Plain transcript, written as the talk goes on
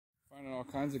All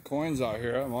kinds of coins out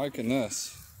here. I'm liking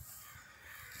this.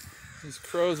 These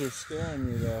crows are scaring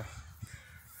me though.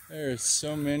 There's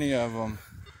so many of them.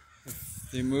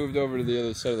 They moved over to the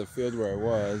other side of the field where I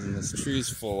was, and this tree's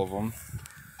full of them.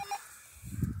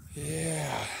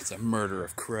 Yeah, it's a murder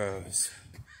of crows.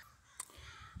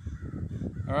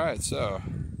 Alright, so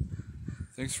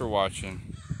thanks for watching.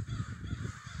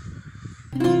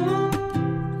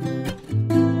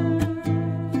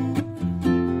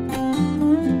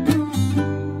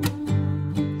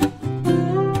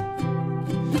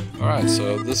 Alright,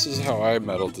 so this is how I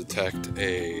metal detect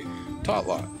a tot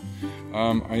lot.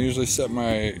 I usually set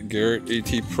my Garrett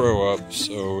AT Pro up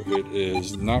so it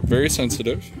is not very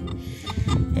sensitive,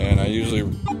 and I usually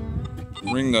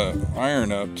ring the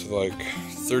iron up to like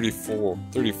 34,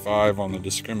 35 on the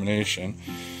discrimination.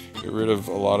 Get rid of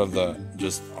a lot of the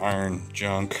just iron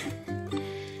junk,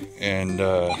 and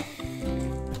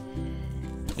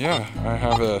yeah, I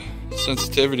have a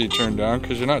sensitivity turned down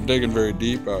because you're not digging very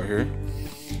deep out here.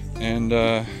 And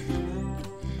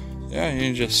yeah, you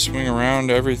can just swing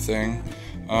around everything.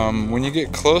 When you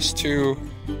get close to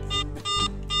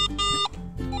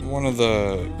one of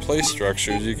the play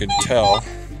structures, you can tell.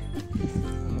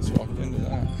 Almost walked into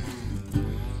that.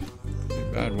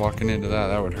 Pretty bad walking into that.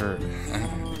 That would hurt.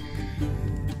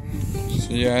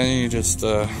 So yeah, you just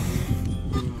start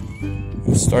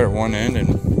at one end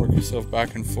and work yourself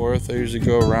back and forth. I usually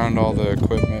go around all the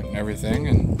equipment and everything,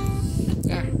 and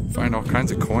yeah, find all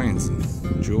kinds of coins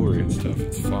and jewelry and stuff.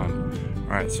 It's fun.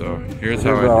 Alright, so here's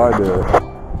how I do it.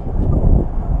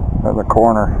 At the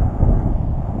corner.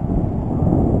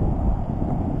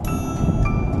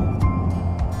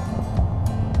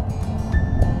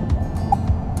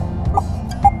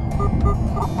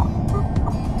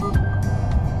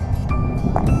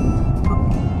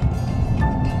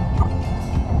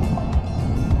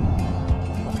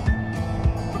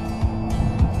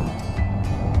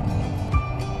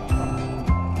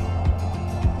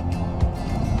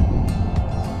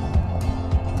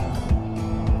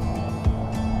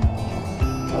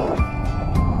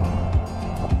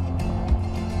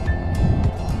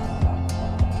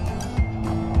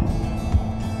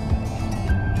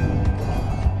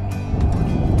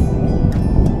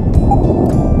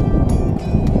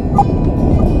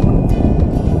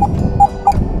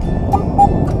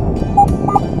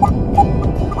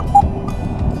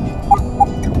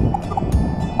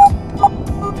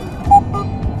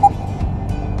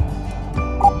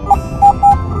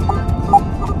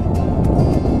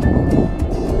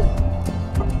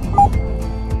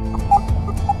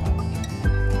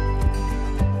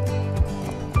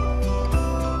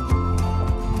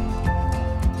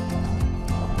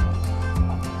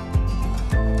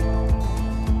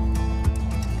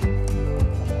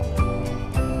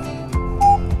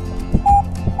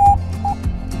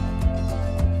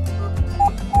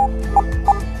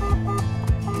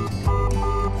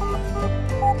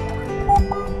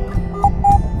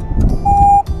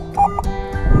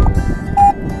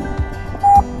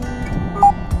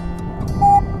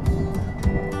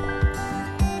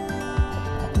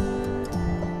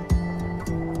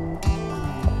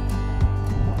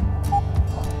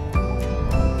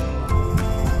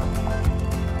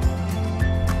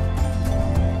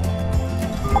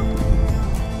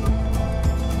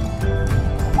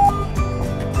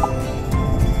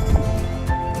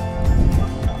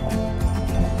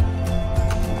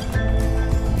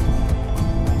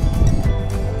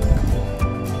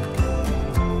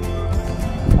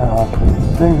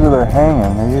 Things where they're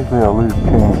hanging, they're usually a loose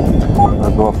chain.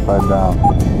 They'll go upside down.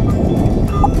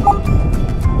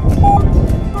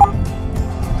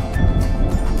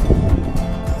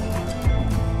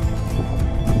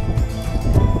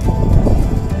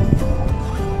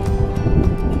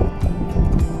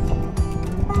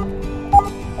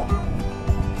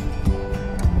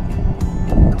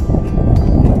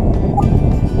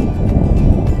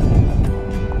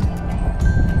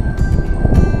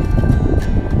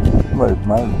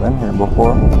 Might have been here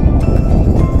before.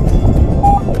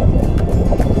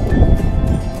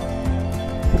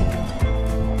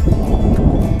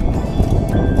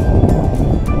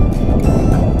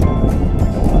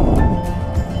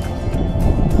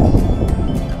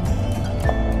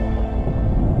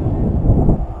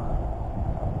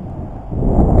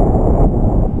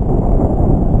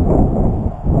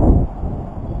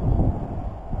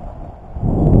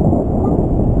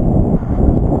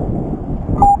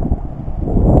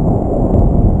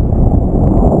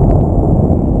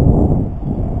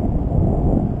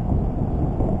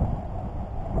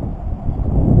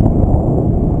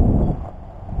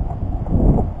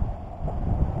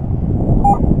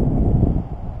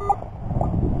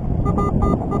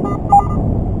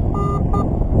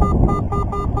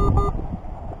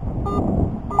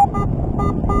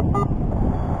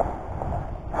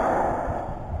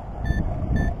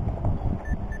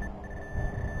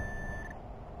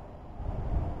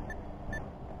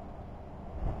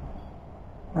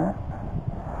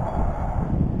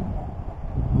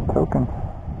 Token.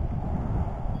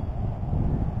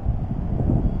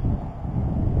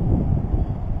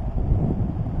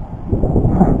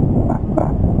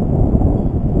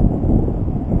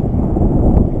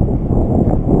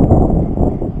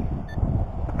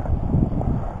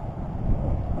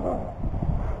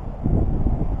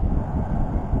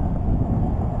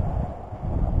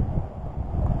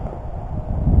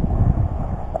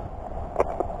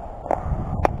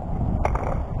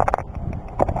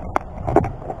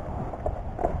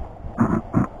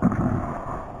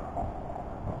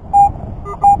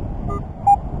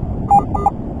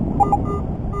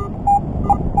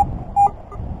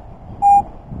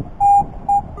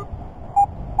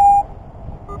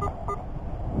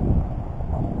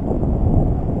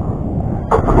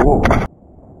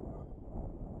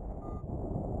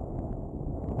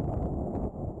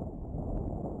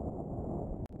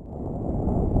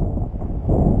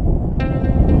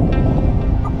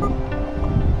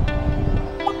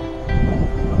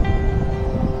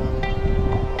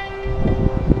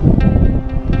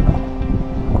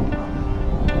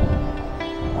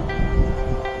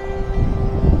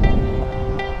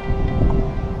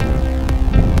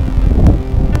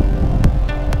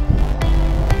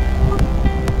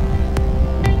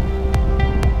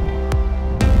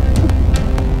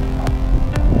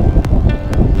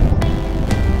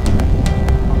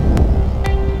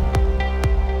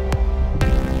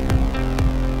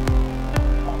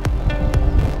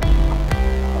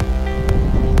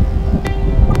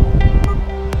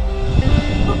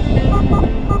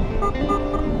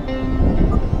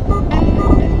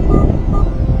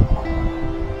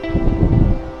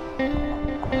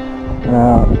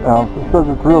 Now, if it says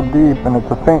it's real deep and it's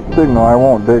a faint signal, I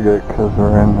won't dig it because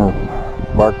we're in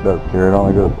this bark dust here. It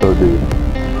only goes so deep.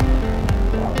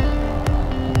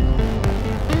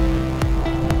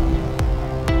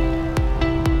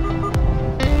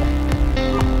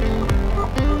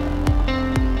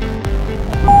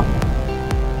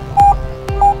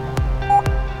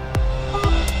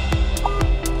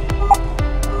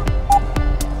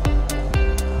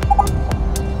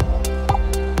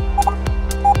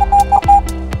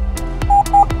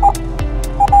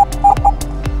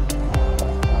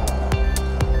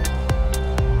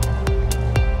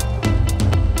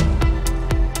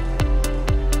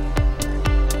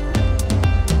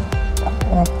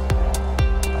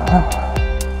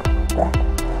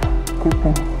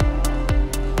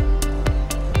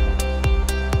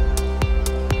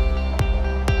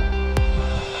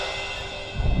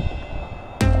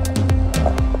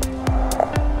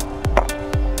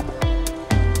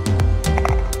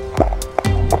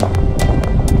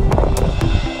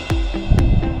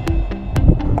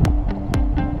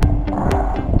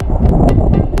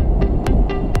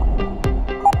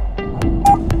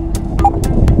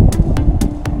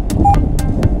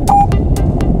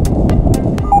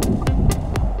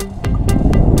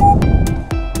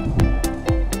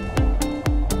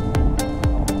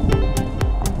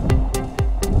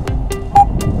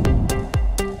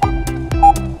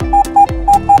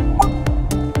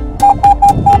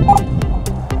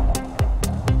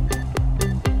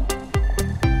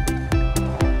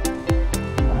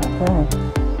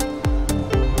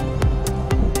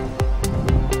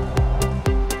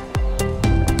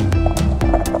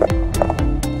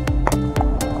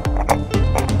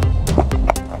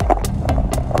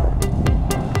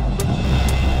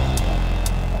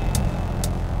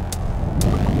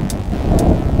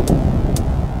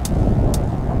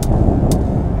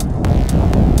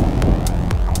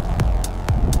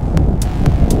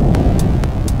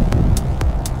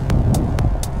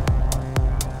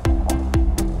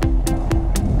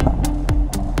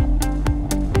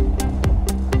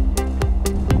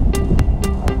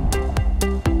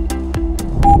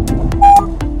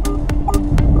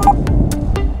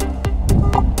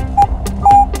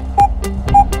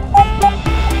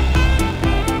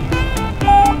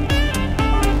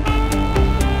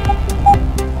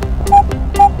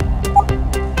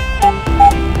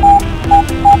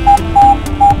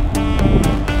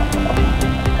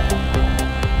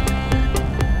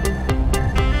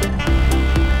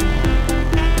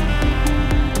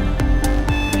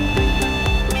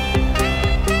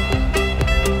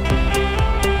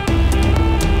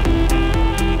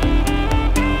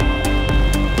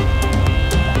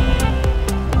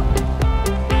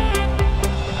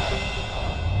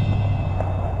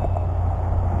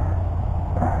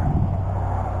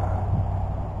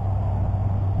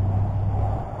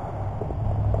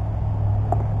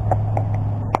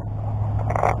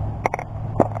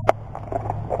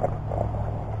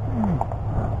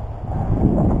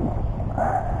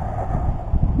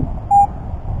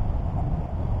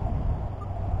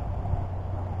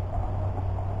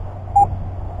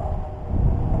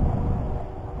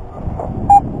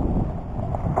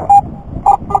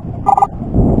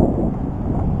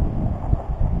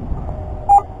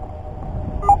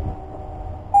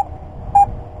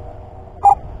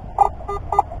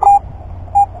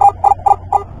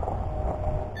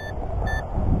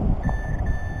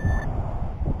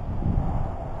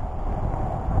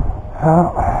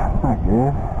 Oh, that's not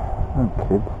good. Some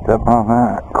kids step on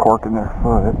that, corking their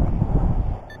foot.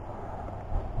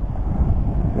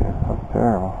 Yeah, that's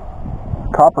terrible.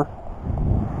 Copper.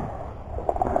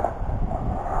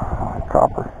 I like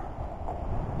copper.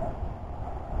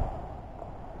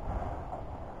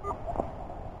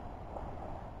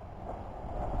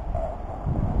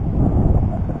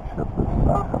 Shut this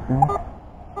stuff up here.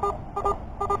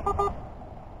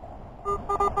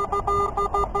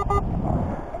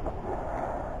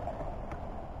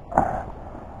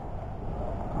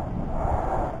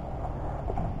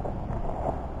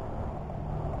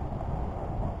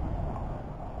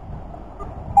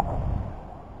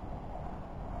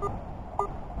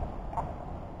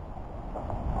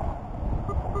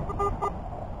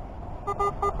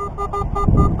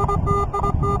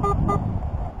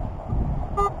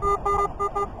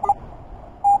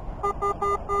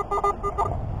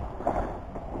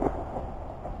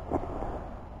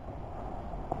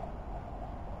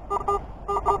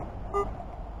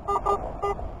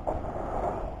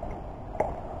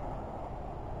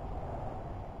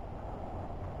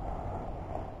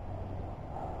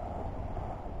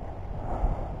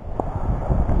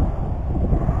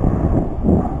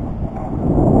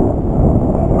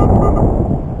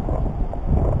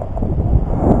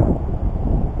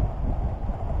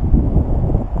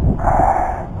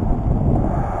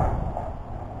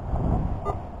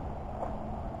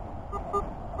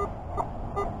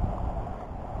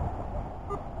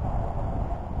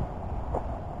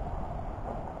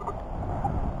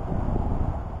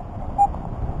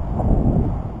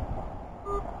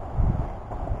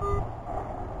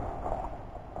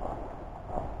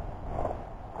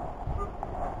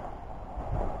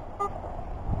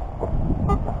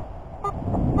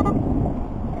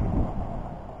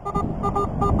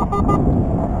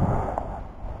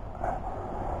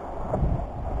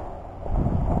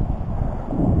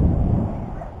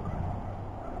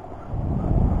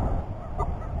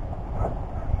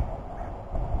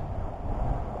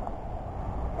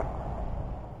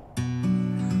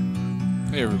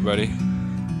 Hey everybody,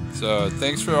 so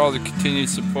thanks for all the continued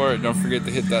support. Don't forget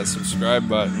to hit that subscribe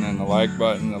button and the like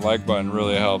button. The like button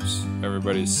really helps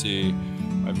everybody see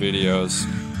my videos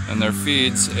and their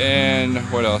feeds. And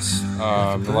what else?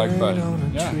 The like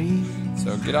button. Yeah,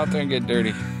 so get out there and get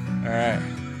dirty. Alright,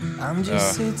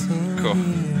 cool.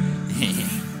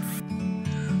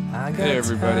 Hey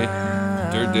everybody,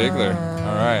 Diggler.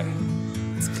 Alright,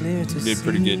 you did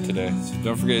pretty good today. So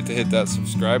don't forget to hit that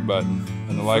subscribe button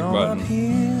and the like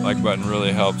button. Like button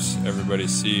really helps everybody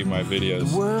see my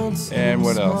videos. And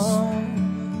what else?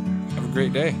 Have a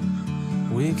great day.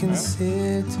 We can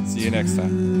sit see you next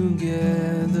time.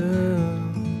 Together.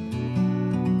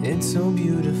 It's so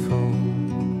beautiful,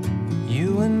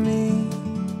 you and me.